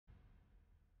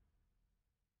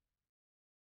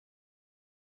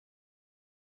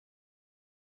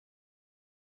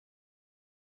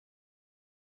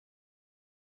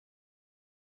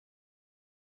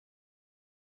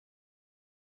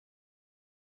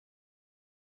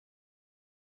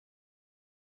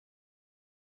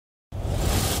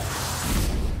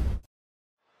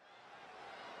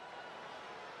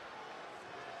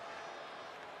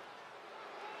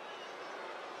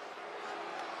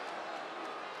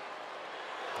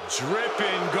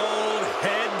Dripping gold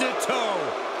head to toe,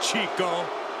 Chico.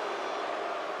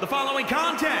 The following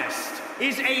contest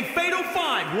is a fatal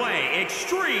five-way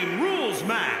Extreme Rules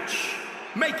match.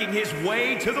 Making his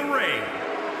way to the ring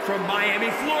from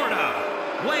Miami,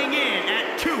 Florida, weighing in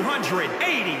at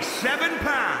 287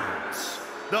 pounds,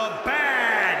 the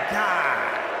bad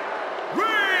guy,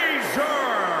 Ramon!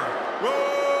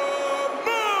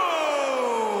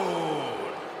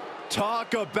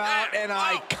 Talk about an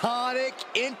iconic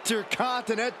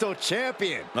Intercontinental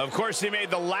Champion. Of course, he made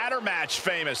the ladder match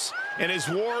famous in his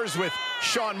wars with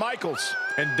Shawn Michaels.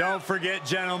 And don't forget,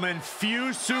 gentlemen,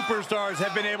 few superstars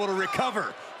have been able to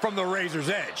recover from the razor's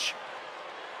edge.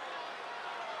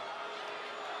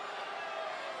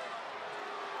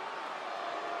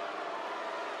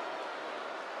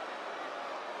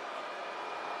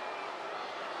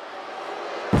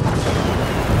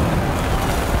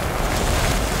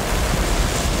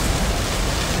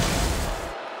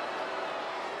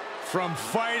 From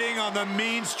fighting on the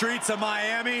mean streets of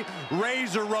Miami,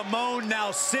 Razor Ramon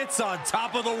now sits on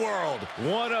top of the world.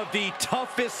 One of the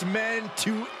toughest men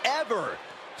to ever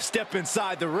step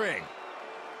inside the ring.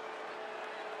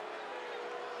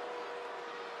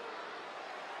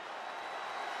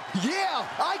 Yeah,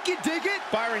 I can dig it.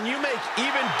 Byron, you make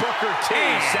even Booker T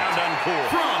sound uncool.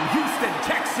 From Houston,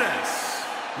 Texas,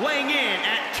 weighing in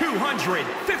at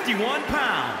 251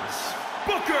 pounds,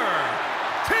 Booker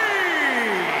T!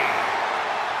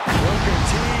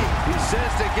 He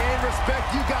says to gain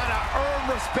respect, you gotta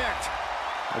earn respect.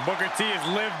 Well, Booker T has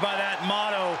lived by that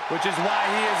motto, which is why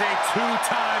he is a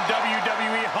two-time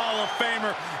WWE Hall of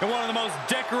Famer and one of the most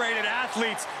decorated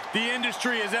athletes the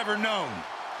industry has ever known.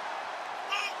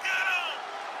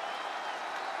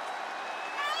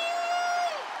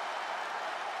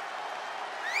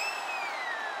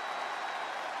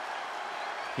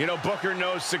 You know, Booker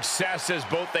knows success as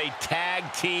both a tag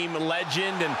team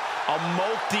legend and a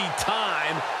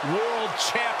multi-time world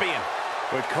champion.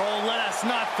 But Cole, let us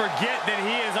not forget that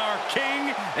he is our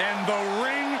king, and the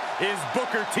ring is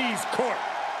Booker T's court.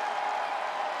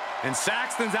 And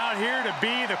Saxton's out here to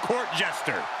be the court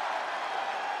jester.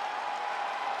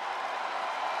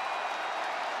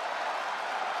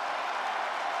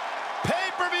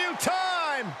 Pay-per-view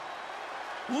time!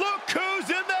 Look who's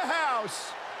in the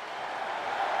house!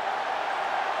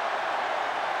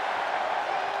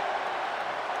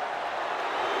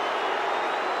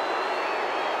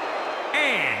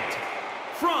 And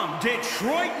from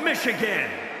Detroit, Michigan,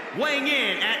 weighing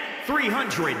in at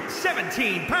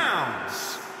 317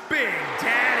 pounds, Big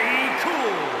Daddy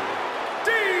Cool,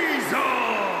 Diesel!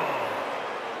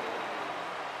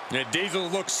 Yeah, Diesel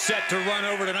looks set to run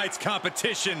over tonight's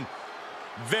competition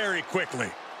very quickly.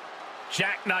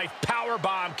 Jackknife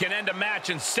powerbomb can end a match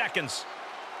in seconds.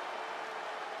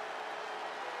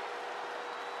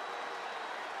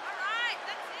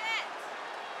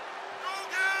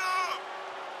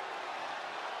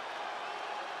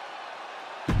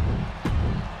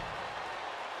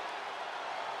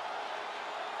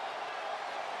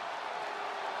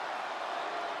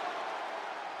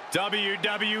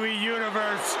 WWE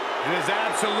Universe, it is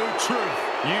absolute truth.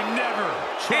 You never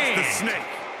trust the snake.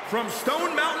 From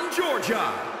Stone Mountain,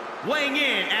 Georgia, weighing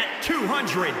in at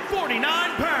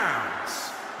 249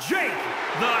 pounds, Jake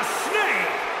the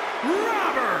Snake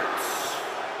Roberts.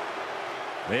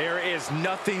 There is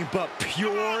nothing but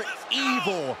pure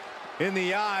evil in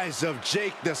the eyes of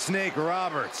Jake the Snake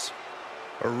Roberts.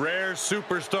 A rare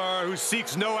superstar who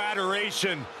seeks no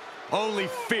adoration, only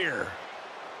fear.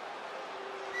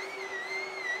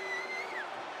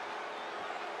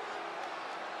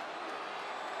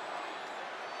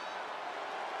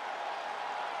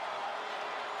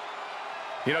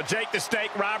 You know, Jake the Snake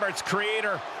Roberts,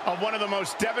 creator of one of the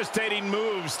most devastating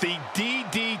moves, the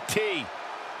DDT.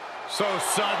 So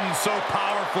sudden, so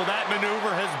powerful, that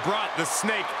maneuver has brought the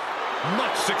Snake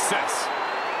much success.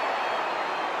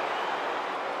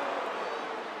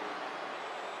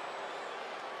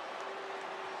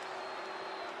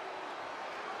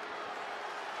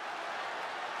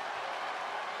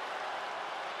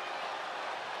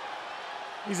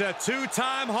 He's a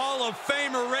two-time Hall of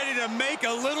Famer ready to make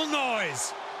a little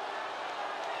noise.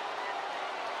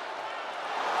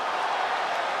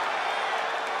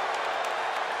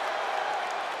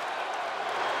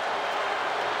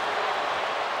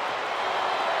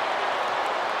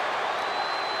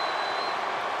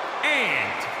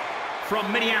 And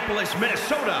from Minneapolis,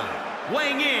 Minnesota,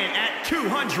 weighing in at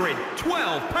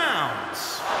 212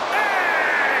 pounds,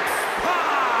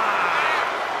 X-Pac!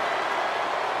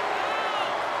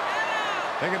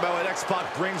 Think about what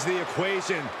X-Pac brings to the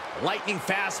equation. Lightning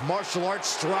fast martial arts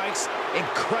strikes,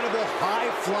 incredible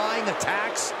high-flying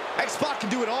attacks. X-Pac can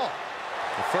do it all.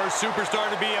 The first superstar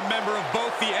to be a member of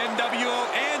both the NWO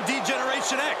and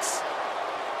D-Generation X.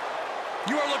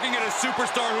 You are looking at a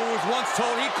superstar who was once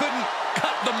told he couldn't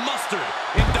cut the mustard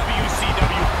in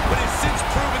WCW, but has since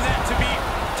proven that to be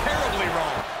terribly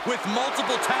wrong, with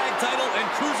multiple tag title and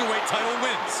cruiserweight title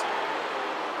wins.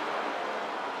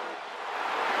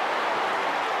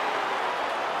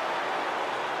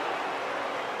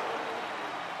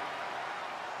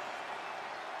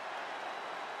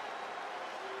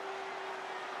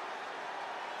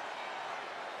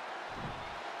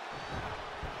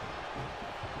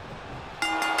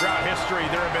 Throughout history,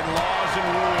 there have been laws and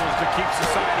rules to keep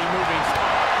society moving.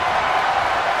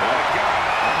 My God,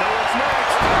 I know what's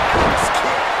next. This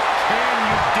kick. Can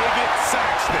you dig it,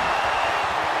 Saxton?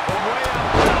 From way up,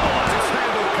 this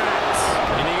handle connects.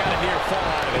 And you got a near fall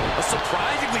out of it. A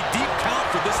surprisingly deep count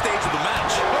for this stage of the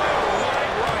match. Oh,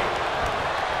 right.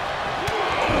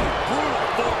 Brutal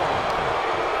forward.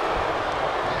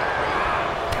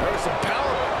 There's some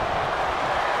power.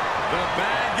 The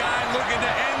bad guy looking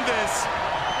to end this.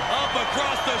 Up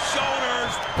across the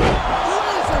shoulders.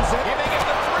 Giving him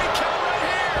the 3 count right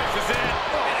here. This is it.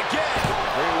 And again.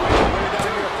 Way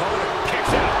down your opponent.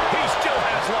 Kicks out. He still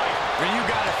has life. And you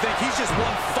got to think he's just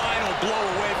one final blow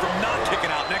away from not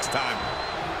kicking out next time.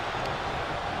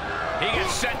 He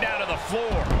gets sent down to the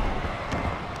floor.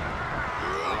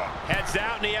 Heads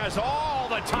out, and he has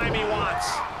all the time he wants.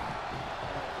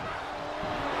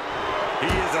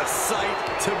 He is a sight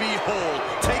to behold.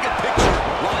 Take a picture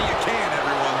while you can,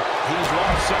 everyone. He's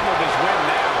lost some of his win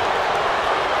now.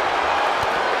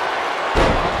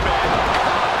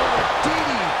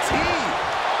 DDT.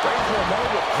 Ramon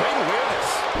with great awareness.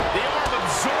 The arm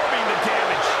absorbing the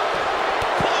damage.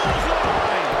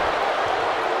 Clothesline.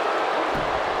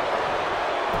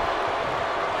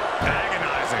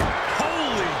 Agonizing.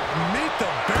 Holy, meet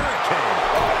the barricade.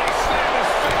 Oh, he slammed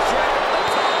his face right at the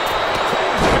top.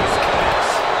 Close fist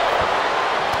connects.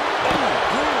 Ooh,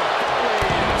 brutal.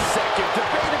 Wait a second.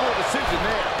 Debatable decision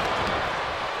there.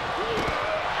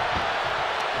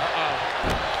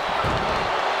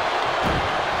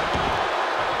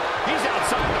 He's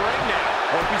outside the ring now.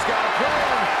 Hope he's got a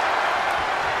plan.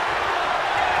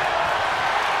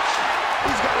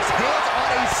 He's got his hands on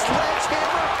a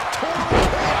sledgehammer. Total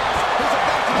chaos is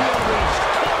about to be unleashed.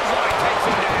 Clothesline takes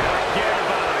him down. Get him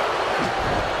by.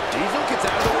 Diesel gets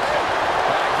out of the way.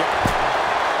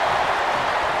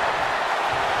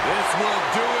 This will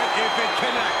do it if it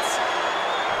connects.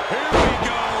 Here we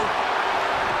go.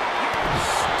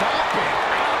 Stop it.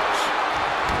 Ouch.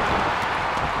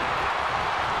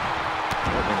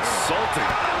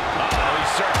 Insulting. Uh-oh,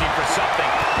 he's searching for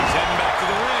something. He's heading back to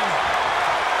the ring.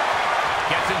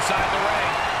 Gets inside the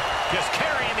ring. Just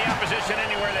carrying the opposition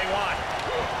anywhere they want.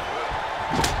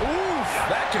 Oof,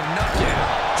 that can knock you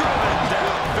out. Driven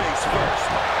down face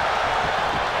first.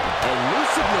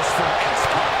 Elusiveness from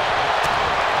X-Pac.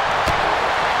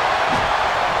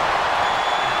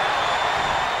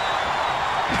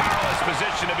 Powerless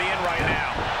position to be in right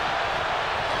now.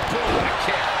 Boom, what a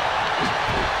kick.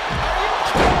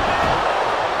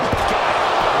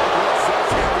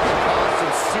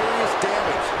 Some serious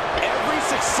damage. Every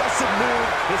successive move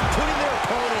is putting their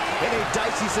opponent in a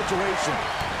dicey situation.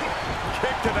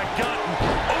 Kick to the gut.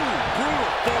 Oh,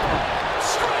 brutal form.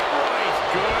 Straight right.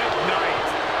 Good night.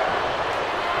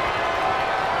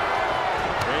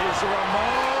 Here's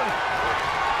Ramon.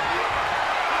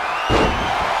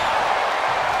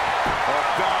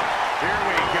 Hooked up. Here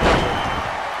we go.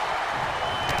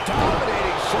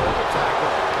 Dominating shoulder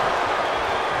tackle.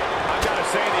 I've got to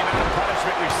say, the amount of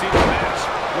punishment we've seen in the match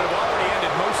would have already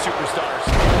ended most superstars.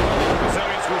 The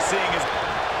resilience we're seeing is...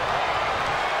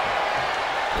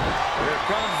 Here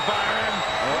comes Byron.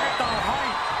 Look at the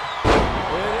height.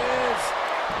 It is.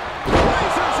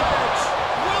 Razor's edge.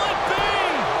 Will it be?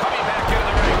 Coming back into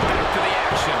the ring, back to the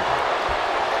action.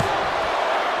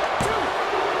 2.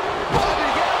 Oh, did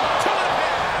he get him?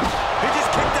 2.5. He just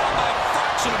kicked out by a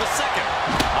fraction of a second.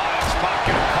 X-Pac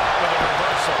got caught with a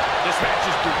reversal. This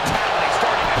match's brutality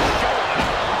starting to show on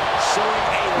him. Showing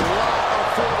a lot of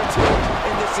fortitude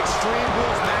in this Extreme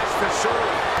Rules match for sure.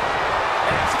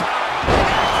 X-Pac.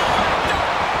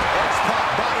 X-Pac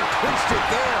body clinched it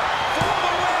there. For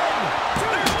the win.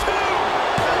 There's 2.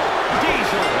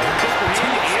 Diesel.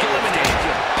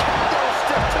 Eliminated.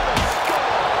 Step to the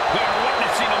skull. We are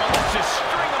witnessing a malicious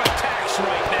string of attacks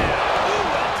right now. Ooh,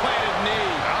 well-planted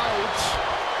knee. Ouch.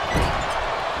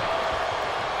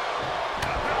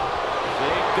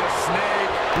 Jake the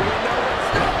Snake. We know what's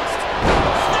next.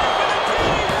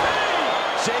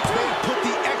 Jake may have put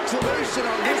the exclamation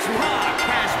on this one. X-Pac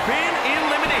has been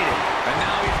eliminated. And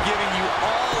now he's giving you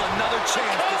all or nothing.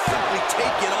 chance to simply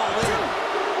take it all in.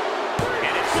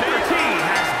 And it's Booker T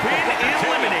has been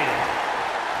eliminated.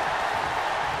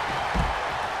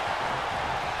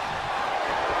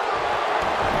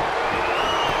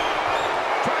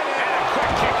 And a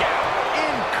quick kick out.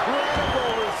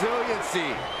 Incredible resiliency.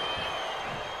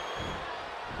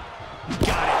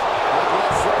 Got it.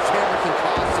 That sledgehammer can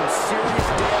cause some serious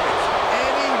damage.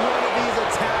 Any one of these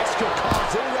attacks could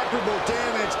cause irreparable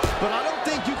damage, but I don't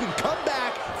think you can come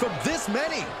back from this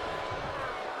many.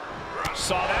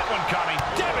 Saw that one coming.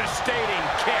 Devastating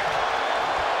kick.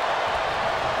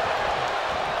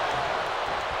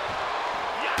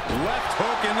 Left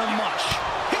hook in the mush.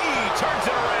 He turns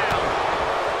it around.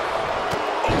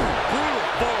 Oh, brutal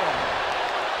form.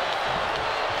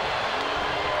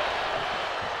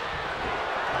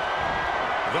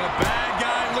 The bad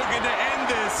guy looking to end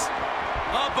this.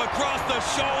 Up across the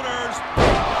shoulders.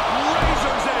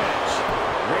 Razor's edge.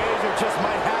 Razor just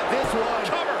might have this one.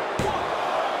 Cover. 1,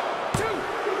 2,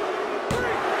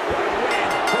 3.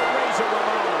 Win for Razor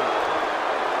Ramon.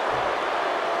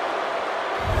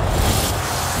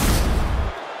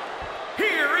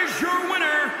 Here is your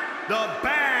winner, the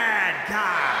bad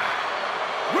guy,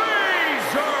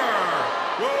 Razor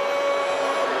Ramon!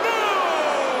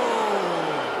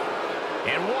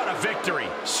 And what a victory.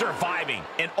 Surviving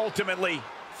and ultimately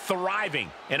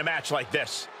thriving in a match like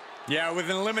this. Yeah, with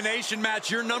an elimination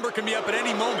match, your number can be up at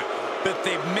any moment. But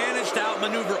they've managed to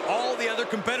outmaneuver all the other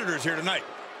competitors here tonight.